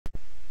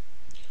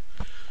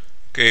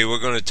Okay, we're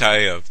going to tie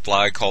a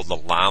fly called the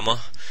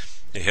Llama.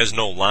 It has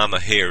no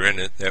llama hair in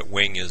it. That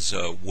wing is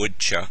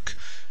Woodchuck,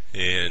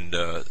 and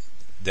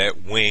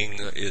that wing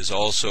is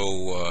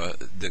also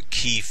the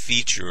key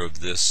feature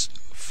of this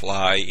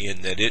fly,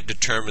 in that it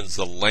determines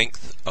the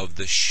length of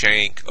the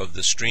shank of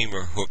the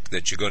streamer hook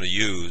that you're going to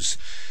use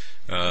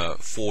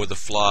for the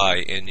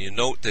fly. And you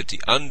note that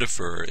the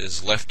underfur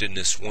is left in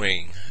this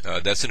wing.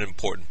 That's an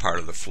important part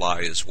of the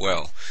fly as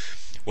well.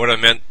 What I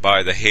meant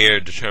by the hair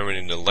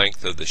determining the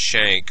length of the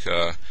shank,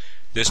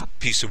 this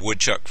piece of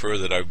woodchuck fur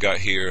that I've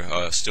got here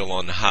still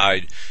on the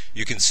hide,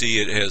 you can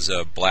see it has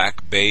a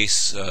black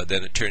base,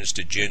 then it turns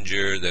to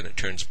ginger, then it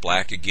turns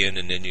black again,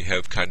 and then you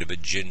have kind of a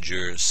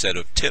ginger set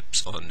of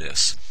tips on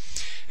this.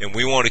 And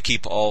we want to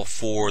keep all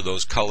four of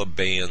those color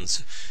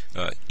bands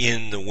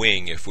in the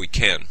wing if we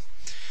can.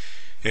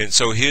 And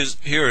so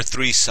here are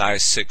three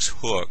size 6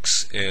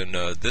 hooks, and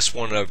this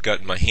one I've got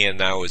in my hand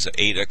now is an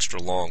 8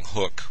 extra long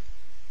hook.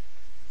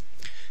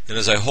 And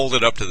as I hold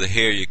it up to the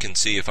hair, you can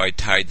see if I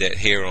tied that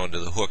hair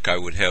onto the hook, I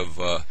would have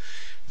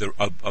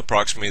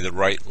approximately the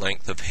right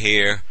length of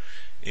hair.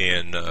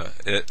 And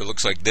it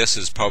looks like this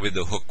is probably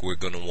the hook we're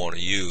going to want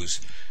to use.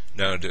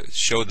 Now, to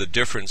show the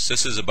difference,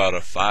 this is about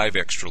a 5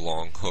 extra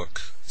long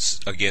hook,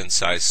 again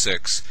size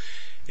 6.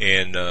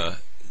 And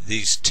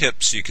these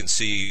tips, you can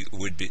see,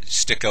 would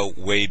stick out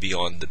way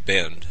beyond the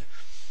bend.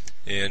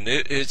 And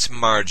it's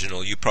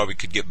marginal. You probably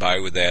could get by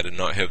with that and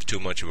not have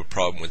too much of a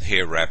problem with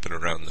hair wrapping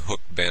around the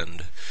hook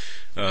bend.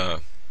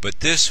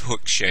 But this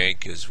hook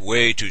shank is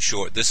way too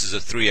short. This is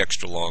a 3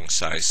 extra long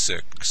size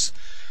 6.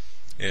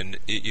 And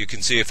you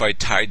can see if I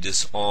tied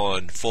this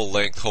on full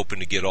length, hoping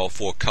to get all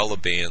 4 color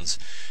bands,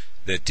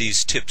 that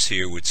these tips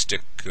here would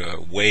stick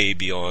way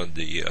beyond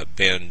the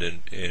bend,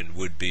 and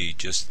would be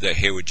just, the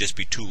hair would just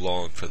be too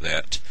long for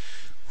that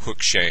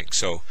hook shank.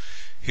 So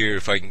here,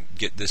 if I can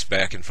get this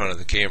back in front of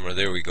the camera,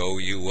 there we go.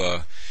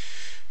 You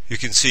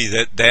can see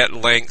that that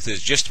length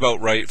is just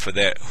about right for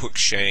that hook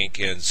shank,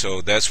 and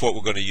so that's what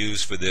we're going to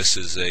use for this,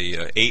 is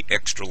a 8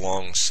 extra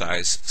long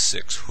size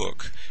 6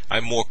 hook. I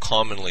more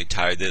commonly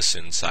tie this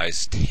in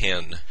size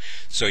 10,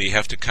 so you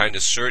have to kind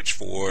of search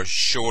for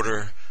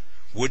shorter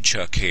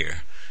woodchuck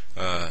hair.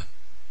 8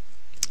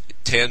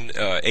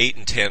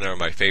 and 10 are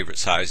my favorite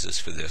sizes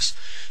for this.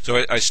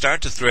 So I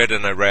start to thread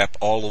and I wrap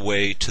all the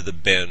way to the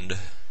bend.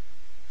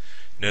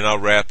 Then I'll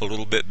wrap a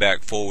little bit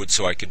back forward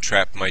so I can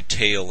trap my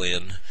tail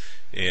in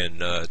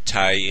and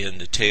tie in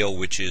the tail,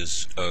 which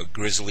is a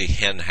Grizzly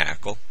hen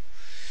hackle.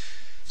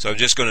 So I'm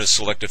just going to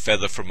select a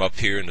feather from up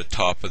here in the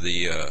top of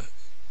the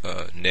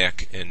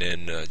neck, and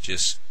then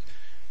just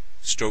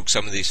stroke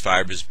some of these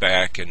fibers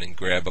back, and then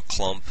grab a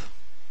clump.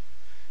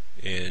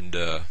 And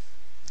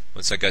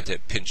once I got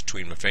that pinch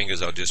between my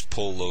fingers, I'll just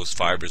pull those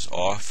fibers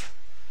off.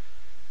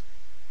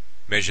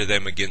 Measure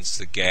them against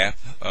the gap.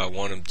 I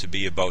want them to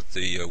be about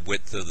the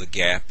width of the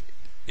gap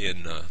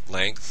in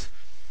length.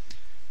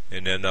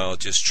 And then I'll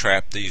just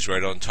trap these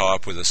right on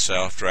top with a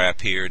soft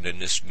wrap here, and then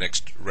this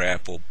next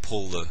wrap will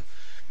pull the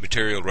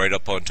material right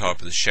up on top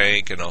of the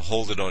shank, and I'll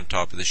hold it on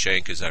top of the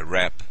shank as I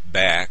wrap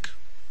back.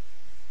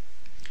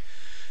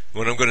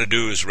 What I'm going to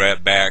do is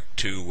wrap back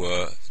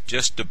to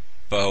just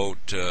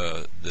about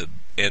the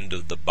end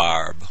of the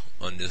barb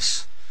on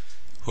this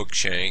hook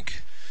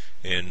shank,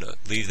 and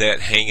leave that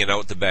hanging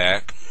out the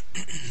back,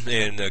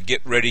 and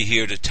get ready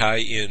here to tie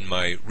in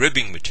my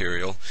ribbing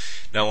material.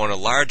 Now, on a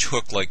large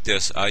hook like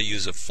this, I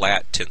use a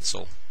flat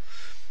tinsel,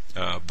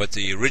 but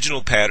the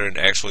original pattern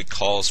actually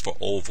calls for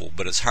oval,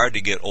 but it's hard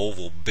to get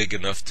oval big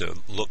enough to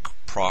look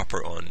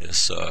proper on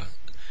this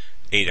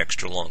 8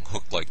 extra long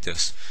hook like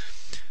this.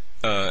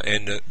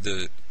 And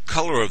the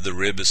color of the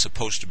rib is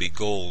supposed to be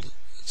gold,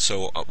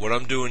 so what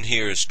I'm doing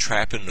here is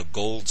trapping the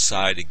gold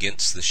side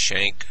against the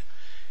shank,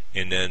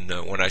 and then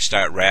when I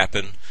start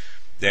wrapping,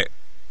 that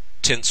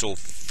tinsel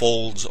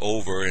folds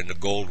over and the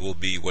gold will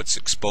be what's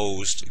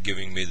exposed,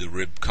 giving me the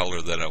rib color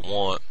that I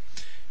want.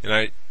 And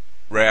I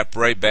wrap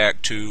right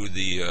back to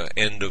the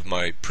end of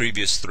my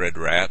previous thread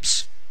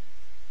wraps,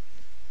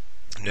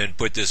 and then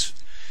put this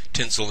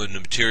tinsel in the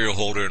material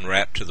holder and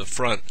wrap to the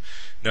front.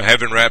 Now,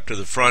 having wrapped to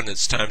the front,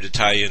 it's time to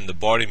tie in the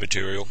body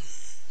material.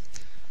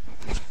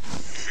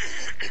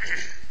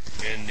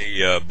 And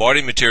the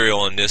body material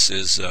on this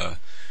is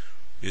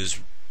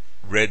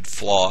red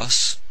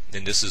floss,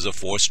 and this is a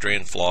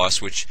 4-strand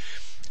floss, which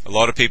a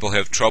lot of people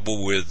have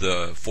trouble with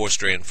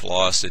 4-strand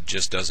floss. It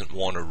just doesn't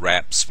want to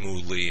wrap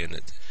smoothly, and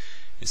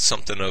it's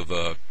something of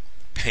a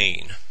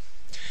pain.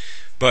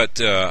 But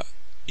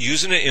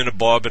using it in a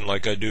bobbin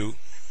like I do,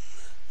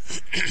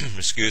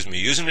 excuse me,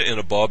 using it in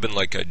a bobbin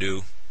like I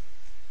do,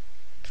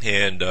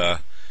 and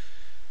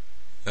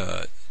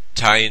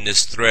tying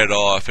this thread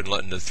off and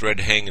letting the thread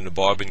hang in the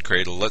bobbin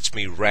cradle lets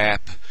me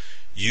wrap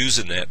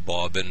using that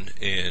bobbin,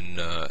 and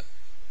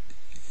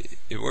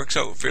it works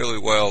out fairly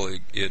well.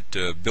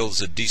 It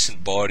builds a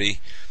decent body,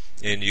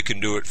 and you can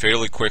do it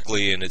fairly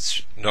quickly, and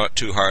it's not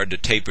too hard to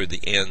taper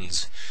the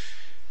ends.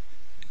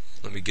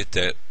 Let me get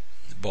that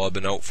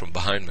bobbin out from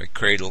behind my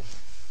cradle.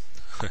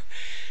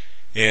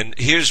 And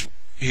here's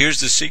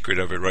here's the secret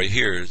of it right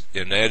here,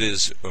 and that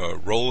is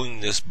rolling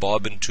this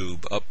bobbin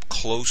tube up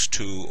close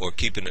to, or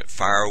keeping it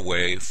far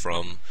away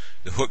from,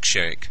 the hook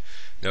shank.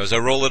 Now as I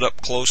roll it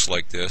up close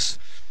like this,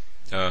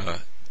 or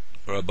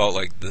about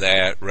like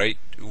that, right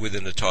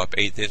within the top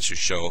 1/8 inch or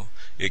so,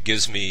 it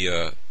gives me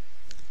a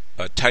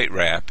tight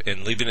wrap,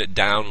 and leaving it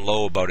down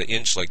low about 1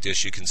 inch like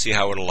this, you can see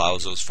how it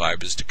allows those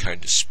fibers to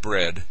kind of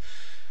spread.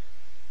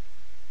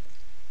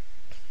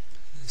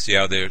 See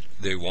how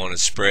they want to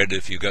spread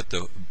if you got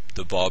the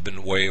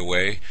bobbin way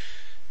away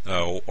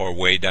or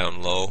way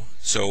down low.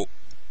 So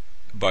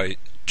by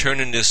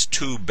turning this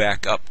tube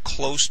back up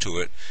close to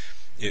it,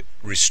 it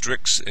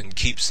restricts and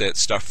keeps that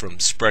stuff from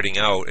spreading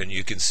out. And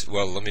you can see,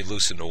 well, let me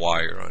loosen the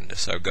wire on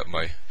this. I've got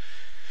my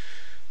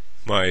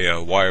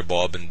wire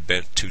bobbin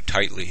bent too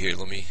tightly here.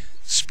 Let me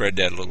spread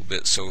that a little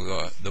bit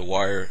so the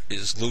wire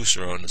is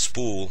looser on the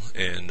spool,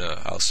 and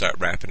I'll start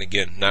wrapping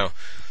again. Now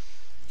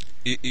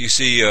you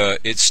see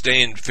it's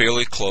staying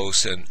fairly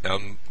close, and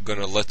I'm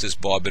gonna let this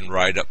bobbin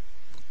ride up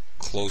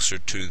closer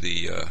to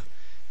the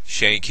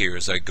shank here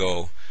as I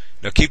go.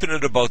 Now keeping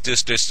it about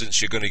this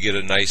distance, you're going to get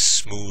a nice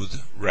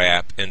smooth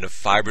wrap, and the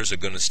fibers are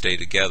going to stay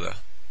together.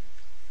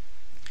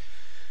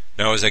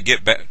 Now as I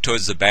get back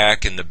towards the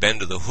back and the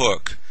bend of the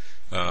hook,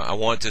 I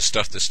want this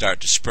stuff to start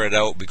to spread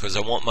out, because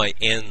I want my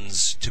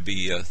ends to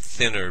be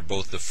thinner,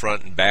 both the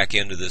front and back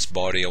end of this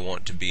body. I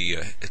want to be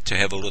to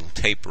have a little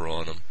taper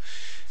on them.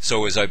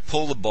 So as I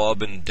pull the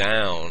bobbin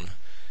down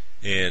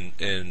and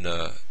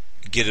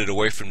get it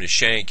away from the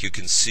shank, you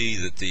can see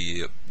that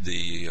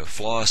the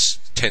floss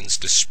tends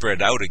to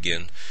spread out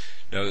again.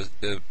 Now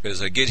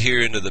as I get here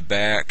into the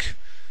back,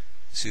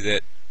 see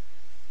that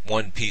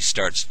one piece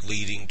starts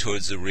leading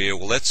towards the rear.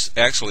 Well, that's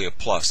actually a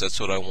plus. That's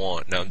what I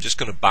want. Now I'm just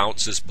going to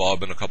bounce this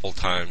bobbin a couple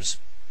times,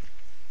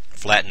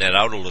 flatten that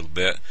out a little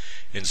bit,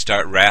 and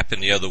start wrapping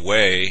the other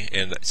way.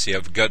 And see,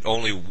 I've got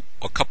only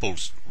a couple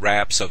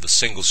wraps of a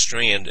single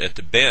strand at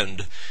the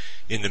bend.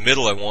 In the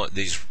middle, I want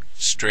these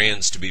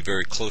strands to be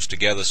very close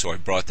together, so I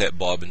brought that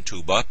bobbin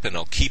tube up, and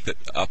I'll keep it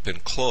up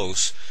and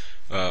close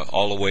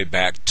all the way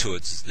back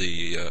towards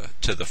the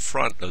to the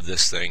front of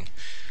this thing.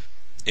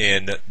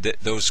 And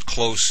those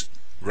close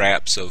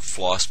wraps of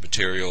floss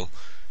material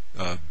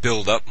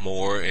build up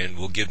more and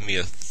will give me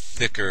a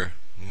thicker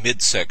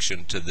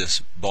midsection to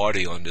this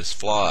body on this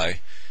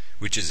fly,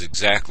 which is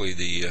exactly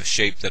the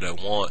shape that I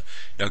want.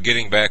 Now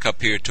getting back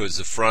up here towards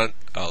the front,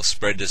 I'll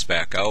spread this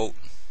back out,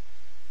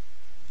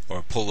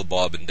 or pull the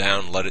bobbin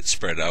down, let it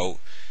spread out,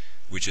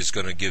 which is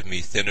going to give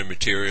me thinner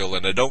material.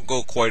 And I don't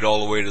go quite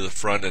all the way to the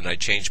front, and I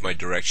change my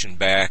direction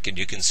back, and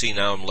you can see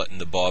now I'm letting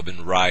the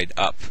bobbin ride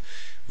up,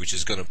 which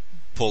is going to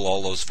pull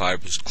all those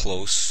fibers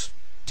close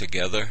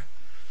together.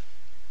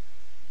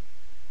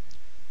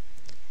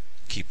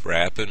 Keep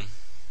wrapping.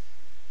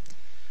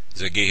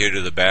 As I get here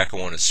to the back, I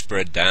want to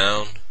spread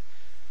down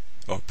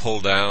or pull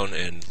down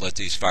and let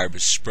these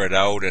fibers spread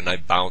out, and I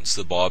bounce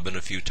the bobbin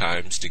a few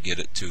times to get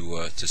it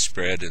to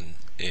spread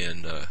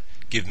and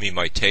give me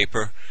my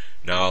taper.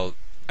 Now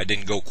I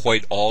didn't go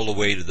quite all the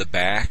way to the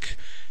back,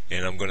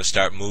 and I'm going to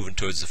start moving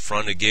towards the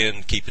front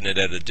again, keeping it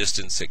at a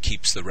distance that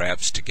keeps the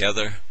wraps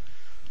together.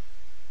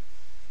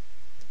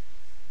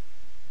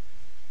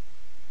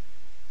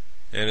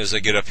 And as I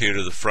get up here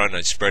to the front,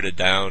 I spread it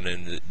down,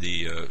 and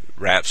the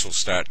wraps will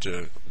start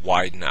to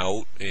widen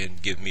out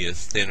and give me a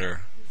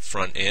thinner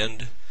front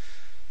end.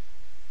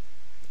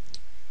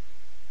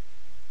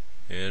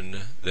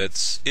 And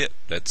that's it.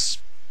 That's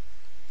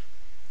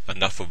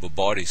enough of a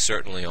body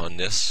certainly on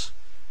this.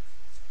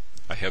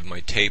 I have my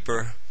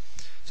taper,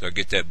 so I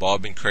get that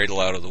bobbin cradle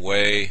out of the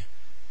way,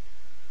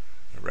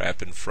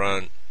 wrap in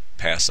front,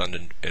 pass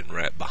on and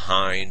wrap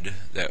behind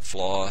that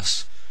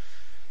floss,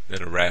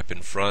 then a wrap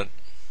in front,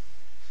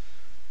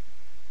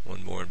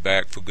 one more in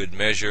back for good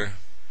measure,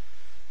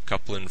 a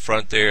couple in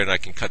front there, and I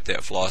can cut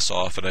that floss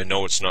off, and I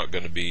know it's not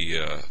going to be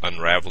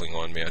unraveling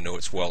on me. I know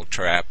it's well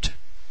trapped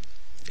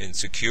and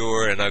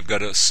secure, and I've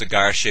got a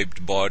cigar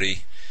shaped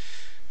body.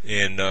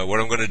 And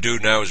what I'm going to do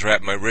now is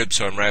wrap my ribs,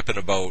 so I'm wrapping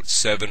about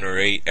 7 or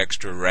 8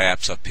 extra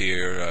wraps up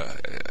here.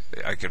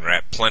 I can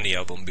wrap plenty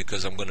of them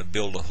because I'm going to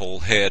build a whole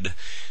head.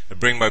 I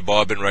bring my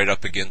bobbin right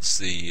up against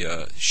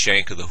the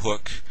shank of the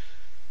hook,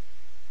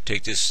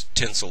 take this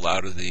tinsel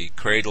out of the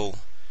cradle,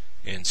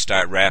 and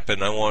start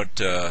wrapping. I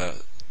want,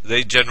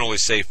 they generally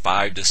say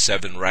 5 to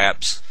 7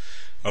 wraps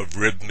of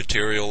rib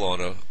material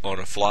on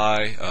a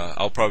fly.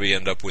 I'll probably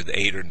end up with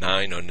 8 or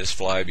 9 on this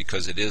fly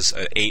because it is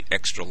an 8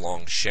 extra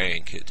long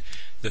shank.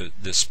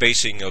 The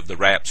spacing of the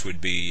wraps would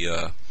be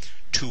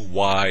too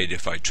wide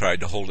if I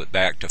tried to hold it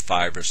back to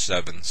 5 or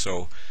 7.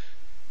 So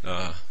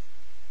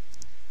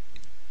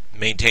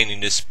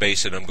maintaining this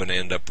spacing, I'm going to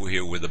end up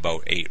here with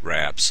about 8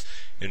 wraps.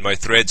 And my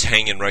thread's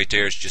hanging right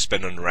there. It's just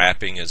been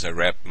unwrapping. As I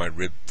wrap my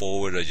rib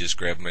forward, I just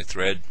grab my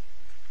thread,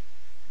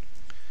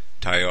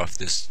 tie off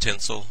this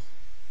tinsel.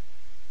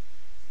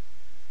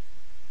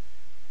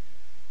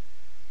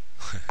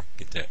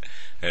 Get that.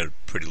 I had a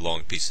pretty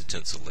long piece of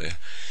tinsel there.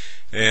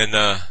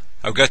 And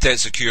I've got that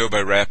secure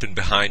by wrapping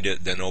behind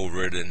it, then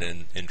over it, and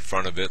then in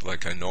front of it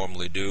like I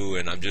normally do.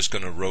 And I'm just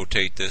going to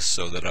rotate this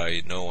so that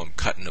I know I'm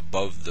cutting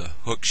above the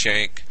hook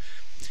shank.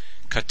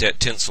 Cut that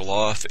tinsel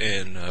off,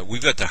 and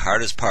we've got the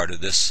hardest part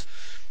of this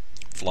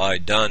fly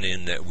done,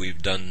 in that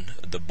we've done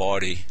the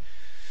body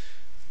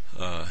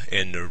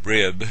and the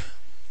rib.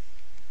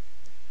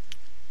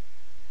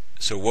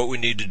 So what we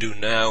need to do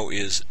now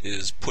is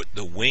put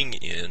the wing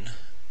in,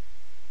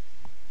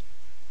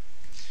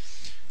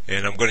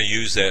 and I'm going to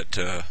use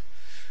that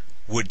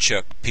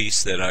woodchuck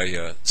piece that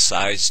I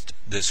sized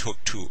this hook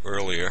to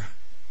earlier.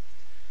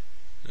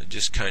 I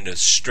just kind of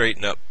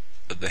straighten up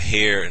the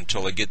hair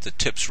until I get the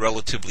tips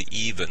relatively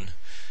even,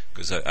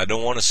 because I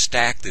don't want to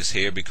stack this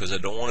hair, because I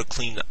don't want to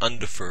clean the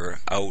underfur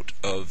out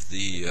of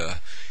the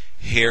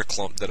hair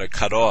clump that I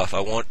cut off. I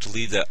want to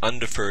leave that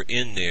underfur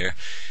in there.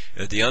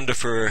 The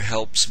underfur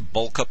helps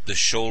bulk up the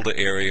shoulder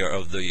area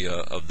of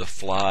the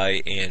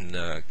fly, and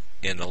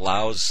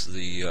allows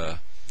the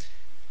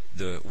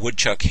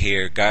woodchuck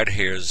hair, guard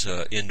hairs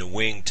in the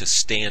wing to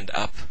stand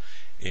up,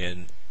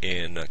 and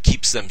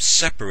keeps them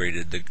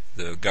separated.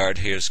 The guard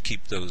hairs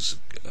keep those,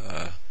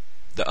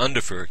 the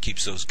underfur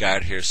keeps those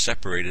guard hairs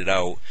separated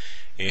out,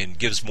 and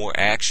gives more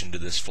action to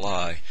this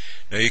fly.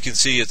 Now you can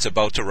see it's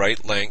about the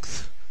right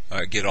length.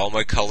 I get all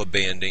my color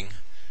banding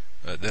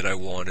that I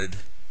wanted.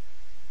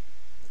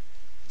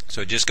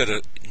 So I just got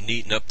to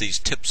neaten up these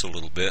tips a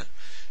little bit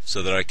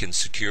so that I can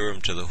secure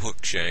them to the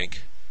hook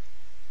shank.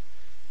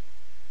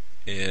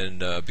 And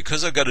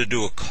because I've got to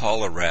do a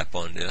collar wrap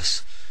on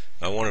this,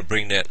 I want to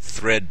bring that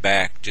thread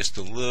back just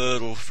a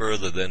little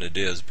further than it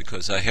is,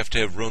 because I have to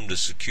have room to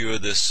secure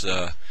this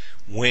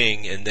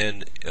wing and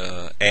then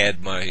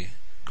add my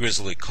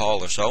Grizzly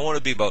collar. So I want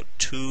to be about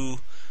 2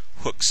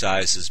 hook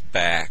sizes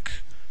back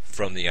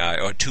from the eye,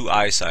 or 2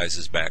 eye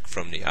sizes back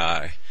from the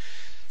eye.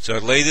 So I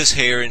lay this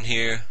hair in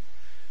here.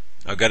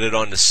 I've got it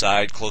on the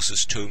side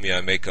closest to me.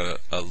 I make a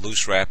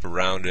loose wrap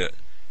around it,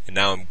 and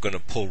now I'm going to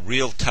pull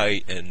real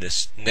tight, and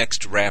this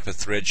next wrap of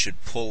thread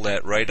should pull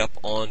that right up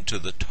onto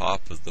the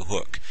top of the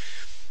hook.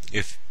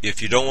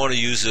 If you don't want to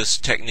use this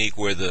technique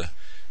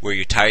where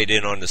you tie it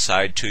in on the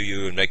side to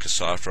you and make a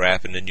soft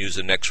wrap, and then use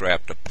the next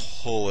wrap to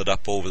pull it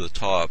up over the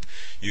top,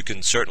 you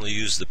can certainly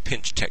use the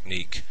pinch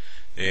technique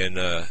and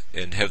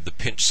have the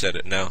pinch set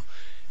it. Now,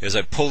 as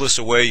I pull this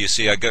away, you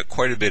see I got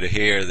quite a bit of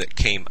hair that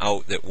came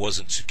out that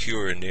wasn't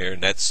secure in there,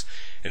 and that's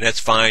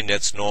fine,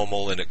 that's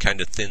normal, and it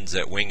kind of thins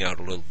that wing out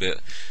a little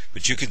bit.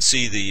 But you can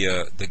see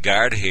the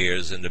guard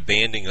hairs and the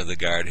banding of the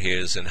guard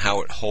hairs, and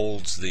how it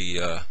holds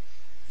the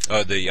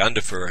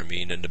underfur, I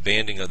mean, and the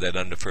banding of that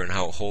underfur, and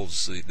how it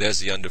holds there's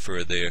the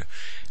underfur there,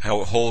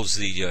 how it holds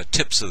the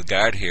tips of the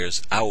guard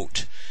hairs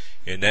out,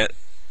 and that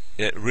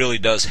really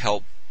does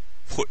help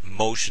put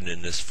motion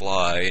in this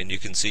fly. And you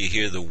can see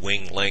here the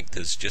wing length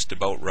is just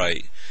about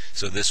right,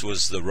 so this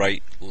was the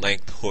right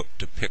length hook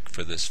to pick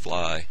for this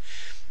fly.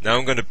 Now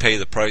I'm going to pay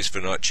the price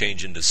for not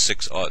changing to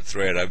 6/0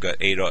 thread. I've got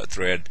 8/0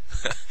 thread.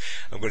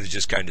 I'm going to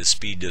just kind of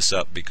speed this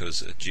up,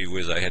 because gee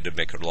whiz, I had to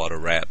make a lot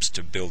of wraps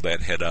to build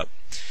that head up.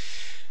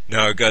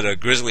 Now I've got a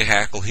Grizzly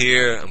hackle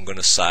here. I'm going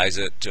to size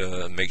it,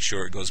 make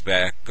sure it goes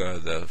back,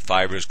 the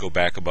fibers go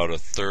back about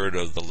 1/3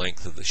 of the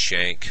length of the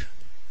shank.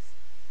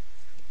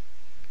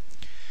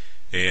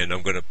 And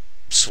I'm going to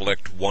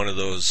select one of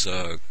those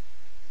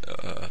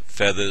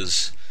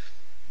feathers,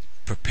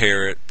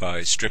 prepare it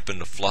by stripping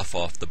the fluff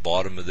off the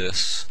bottom of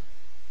this.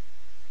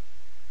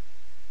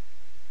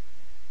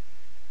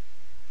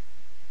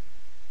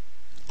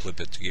 Clip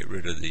it to get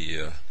rid of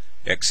the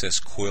excess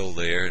quill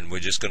there, and we're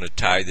just going to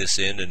tie this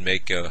in and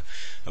make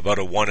about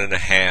a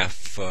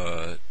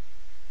 1.5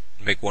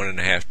 make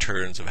 1.5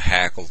 turns of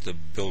hackle to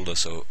build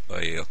us a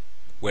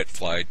wet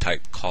fly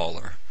type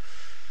collar.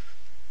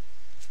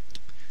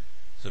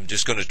 So I'm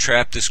just going to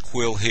trap this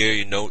quill here.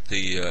 You note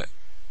the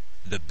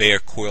bare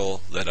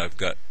quill that I've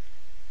got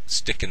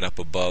sticking up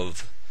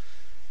above.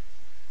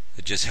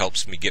 It just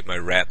helps me get my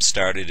wrap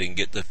started and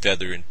get the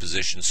feather in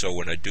position, so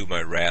when I do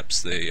my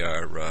wraps they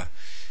are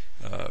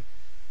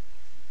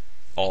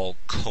all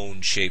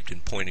cone shaped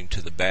and pointing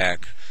to the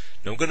back.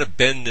 Now I'm going to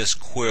bend this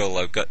quill.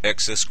 I've got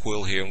excess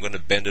quill here. I'm going to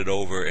bend it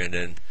over and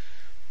then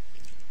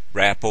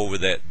wrap over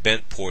that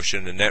bent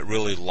portion, and that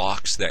really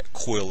locks that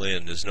quill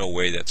in. There's no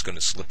way that's going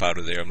to slip out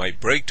of there. I might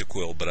break the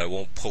quill, but I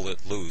won't pull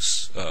it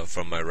loose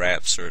from my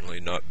wrap,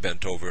 certainly not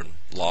bent over and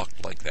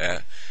locked like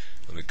that.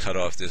 Let me cut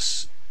off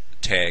this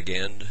tag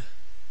end.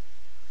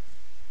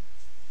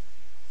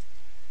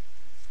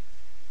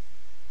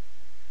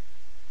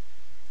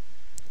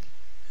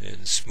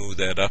 And smooth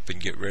that up and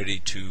get ready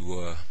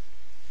to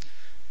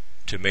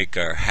make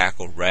our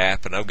hackle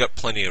wrap. And I've got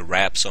plenty of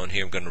wraps on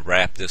here. I'm going to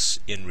wrap this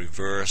in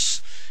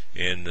reverse,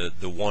 and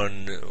the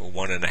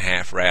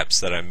 1.5 wraps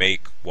that I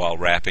make while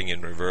wrapping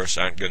in reverse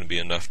aren't going to be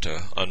enough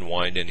to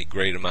unwind any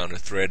great amount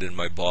of thread in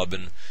my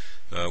bobbin.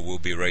 Will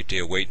be right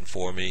there waiting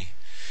for me.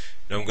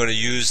 Now I'm going to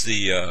use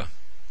the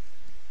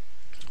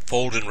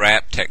fold and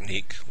wrap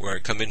technique, where I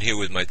come in here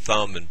with my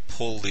thumb and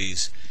pull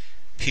these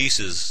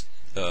pieces,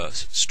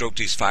 stroke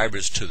these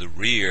fibers to the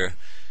rear,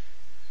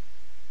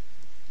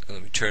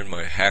 let me turn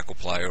my hackle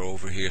plier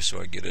over here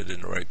so I get it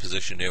in the right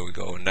position. There we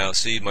go. And now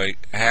see, my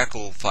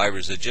hackle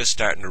fibers are just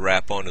starting to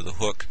wrap onto the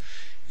hook,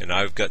 and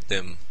I've got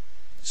them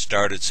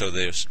started so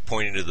they're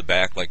pointing to the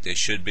back like they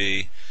should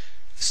be.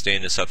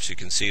 Stand this up so you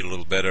can see it a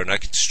little better, and I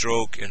can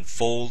stroke and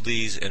fold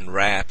these and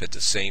wrap at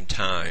the same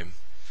time.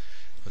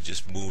 I'll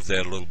just move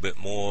that a little bit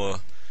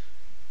more.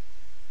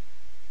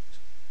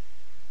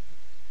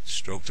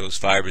 Stroke those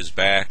fibers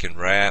back and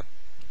wrap,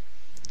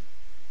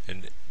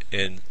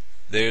 and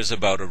there's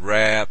about a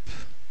wrap,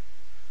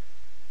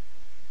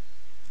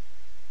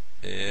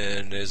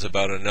 and there's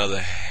about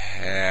another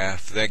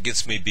half. That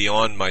gets me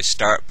beyond my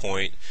start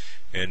point,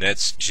 and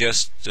that's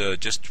just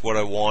what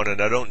I want.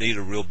 And I don't need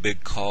a real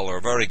big collar.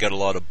 I've already got a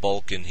lot of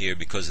bulk in here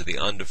because of the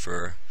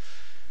underfur,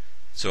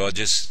 so I'll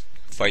just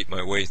fight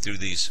my way through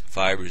these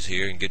fibers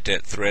here and get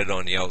that thread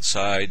on the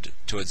outside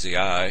towards the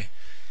eye.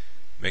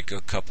 Make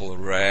a couple of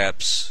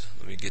wraps.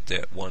 Let me get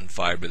that one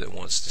fiber that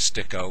wants to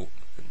stick out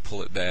and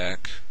pull it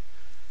back.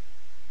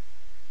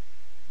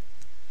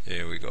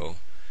 There we go.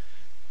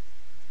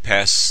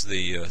 Pass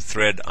the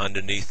thread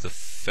underneath the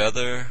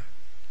feather,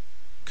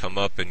 come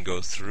up and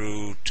go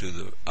through to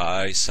the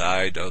eye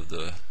side of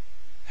the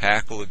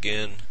hackle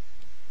again,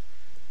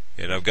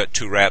 and I've got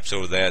two wraps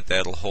over that.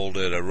 That'll hold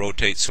it. I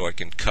rotate so I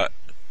can cut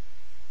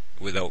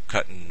without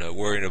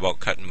worrying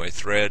about cutting my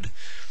thread.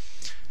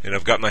 And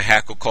I've got my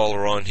hackle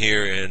collar on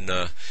here, and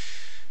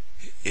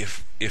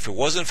if it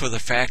wasn't for the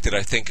fact that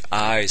I think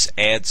eyes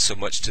add so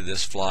much to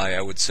this fly,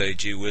 I would say,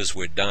 gee whiz,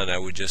 we're done. I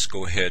would just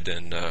go ahead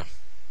and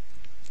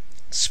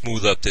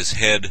smooth up this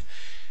head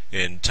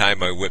and tie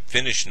my whip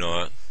finish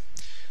knot.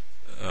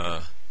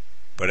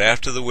 But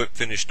after the whip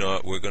finish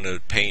knot, we're going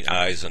to paint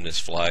eyes on this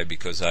fly,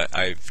 because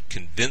I've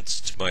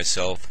convinced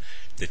myself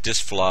that this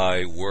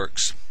fly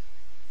works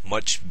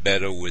much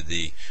better with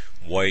the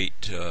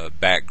white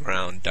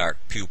background, dark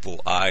pupil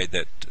eye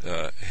that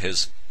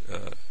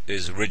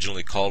is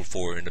originally called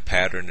for in the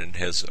pattern and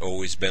has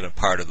always been a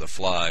part of the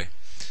fly.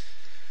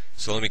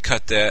 So let me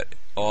cut that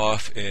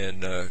off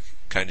and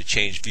kind of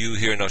change view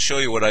here, and I'll show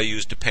you what I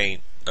use to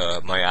paint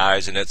my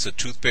eyes, and that's a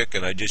toothpick,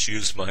 and I just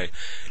use my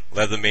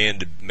Leatherman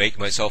to make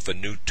myself a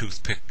new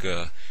toothpick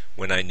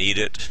when I need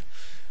it.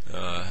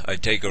 I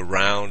take a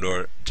round,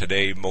 or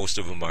today most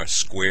of them are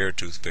square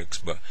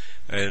toothpicks,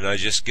 and I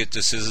just get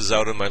the scissors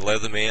out of my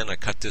Leatherman. I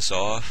cut this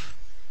off.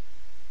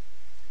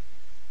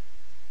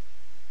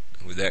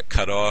 With that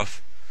cut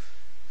off,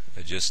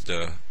 I just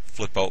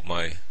flip out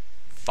my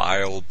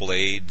file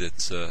blade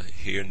that's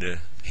here in the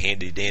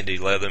handy dandy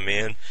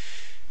Leatherman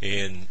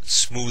and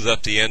smooth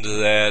up the end of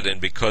that, and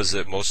because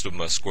most of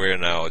them are square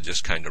now, I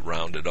just kind of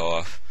round it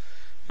off.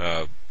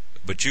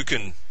 But you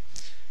can,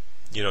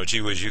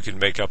 gee whiz, you can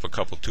make up a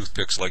couple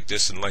toothpicks like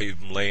this and leave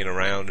them laying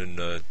around,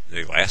 and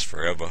they last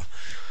forever.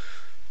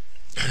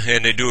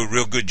 And they do a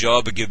real good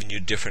job of giving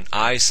you different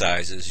eye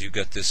sizes. You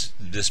got this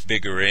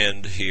bigger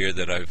end here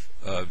that I've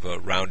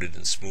rounded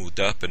and smoothed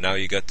up, and now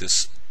you got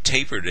this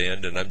tapered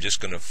end, and I'm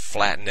just going to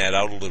flatten that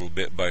out a little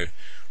bit by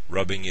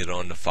rubbing it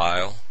on the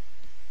file,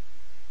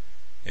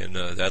 and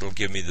that'll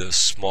give me the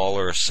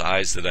smaller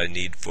size that I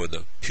need for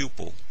the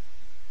pupil.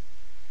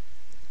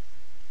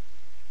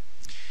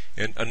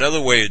 And another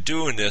way of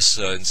doing this,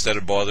 instead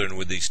of bothering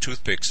with these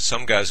toothpicks,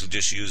 some guys will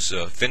just use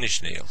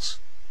finish nails.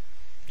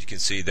 You can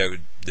see that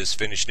this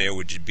finish nail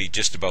would be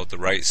just about the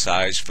right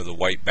size for the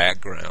white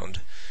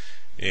background,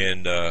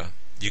 and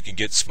you can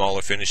get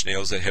smaller finish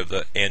nails that have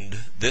the end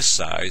this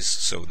size,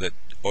 so that,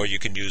 or you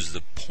can use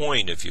the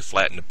point if you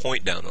flatten the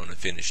point down on a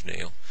finish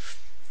nail,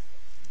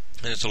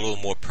 and it's a little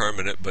more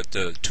permanent, but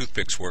the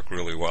toothpicks work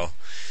really well.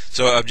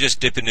 So I'm just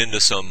dipping into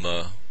some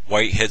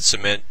white head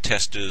cement,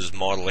 testers,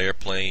 model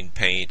airplane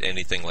paint,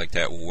 anything like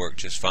that will work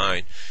just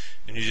fine.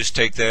 And you just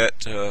take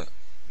that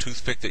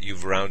toothpick that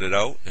you've rounded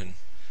out, and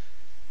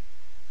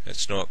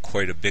that's not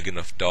quite a big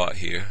enough dot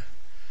here,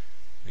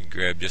 and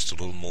grab just a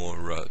little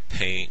more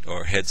paint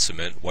or head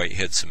cement, white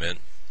head cement.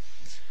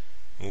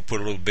 We'll put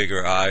a little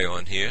bigger eye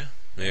on here.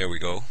 There we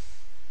go.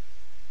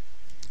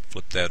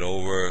 Flip that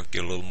over,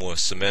 get a little more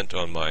cement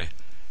on my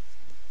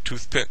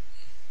toothpick,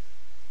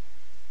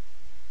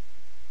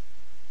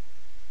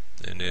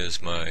 and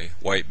there's my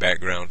white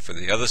background for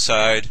the other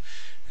side.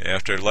 And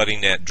after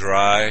letting that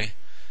dry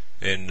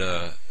and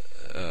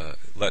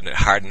letting it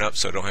harden up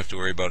so I don't have to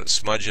worry about it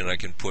smudging, I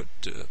can put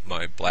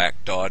my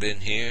black dot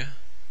in here.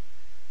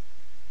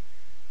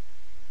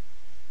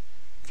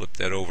 Flip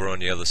that over on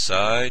the other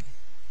side,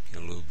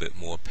 get a little bit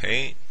more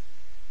paint,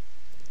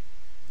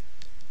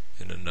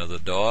 and another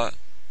dot.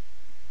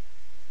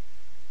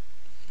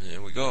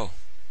 There we go.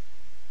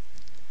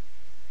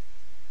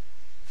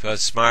 If I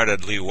was smart,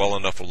 I'd leave well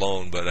enough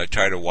alone, but I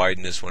try to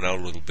widen this one out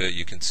a little bit.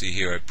 You can see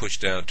here I push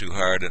down too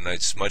hard and I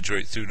smudge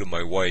right through to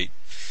my white.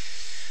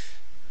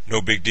 No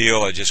big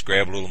deal, I just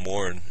grab a little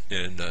more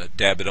and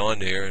dab it on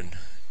there,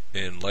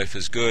 and life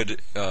is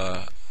good.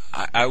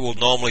 I will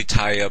normally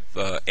tie up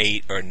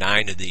 8 or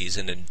 9 of these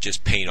and then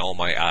just paint all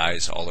my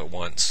eyes all at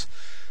once.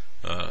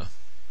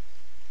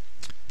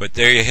 But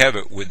there you have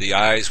it with the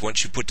eyes.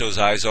 Once you put those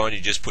eyes on,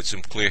 you just put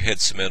some clear head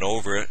cement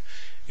over it,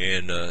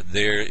 and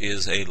there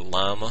is a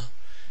Llama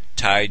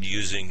tied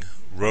using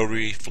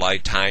rotary fly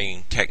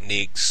tying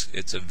techniques.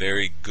 It's a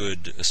very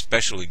good,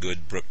 especially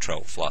good brook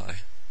trout fly.